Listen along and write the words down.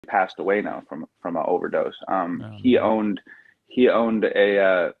passed away now from an overdose. Oh, He man. owned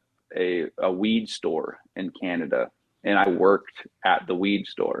a weed store in Canada, and I worked at the weed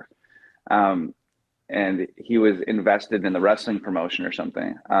store. Um, and he was invested in the wrestling promotion or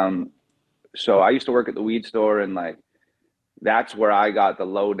something. So I used to work at the weed store, and like that's where I got the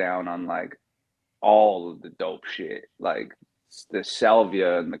lowdown on like all of the dope shit, like the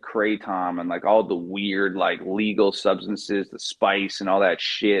salvia and the kratom and like all the weird like legal substances, the spice and all that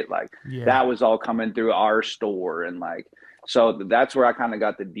shit. Like Yeah. that was all coming through our store, and like so that's where I kind of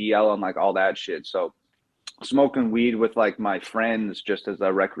got the DL on like all that shit. So smoking weed with like my friends just as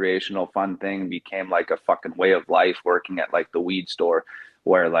a recreational fun thing became like a fucking way of life, working at like the weed store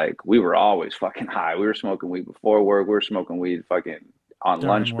where like we were always fucking high. We were smoking weed before work, we were smoking weed fucking on During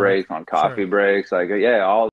lunch work. breaks, on Sure. coffee breaks, like yeah, all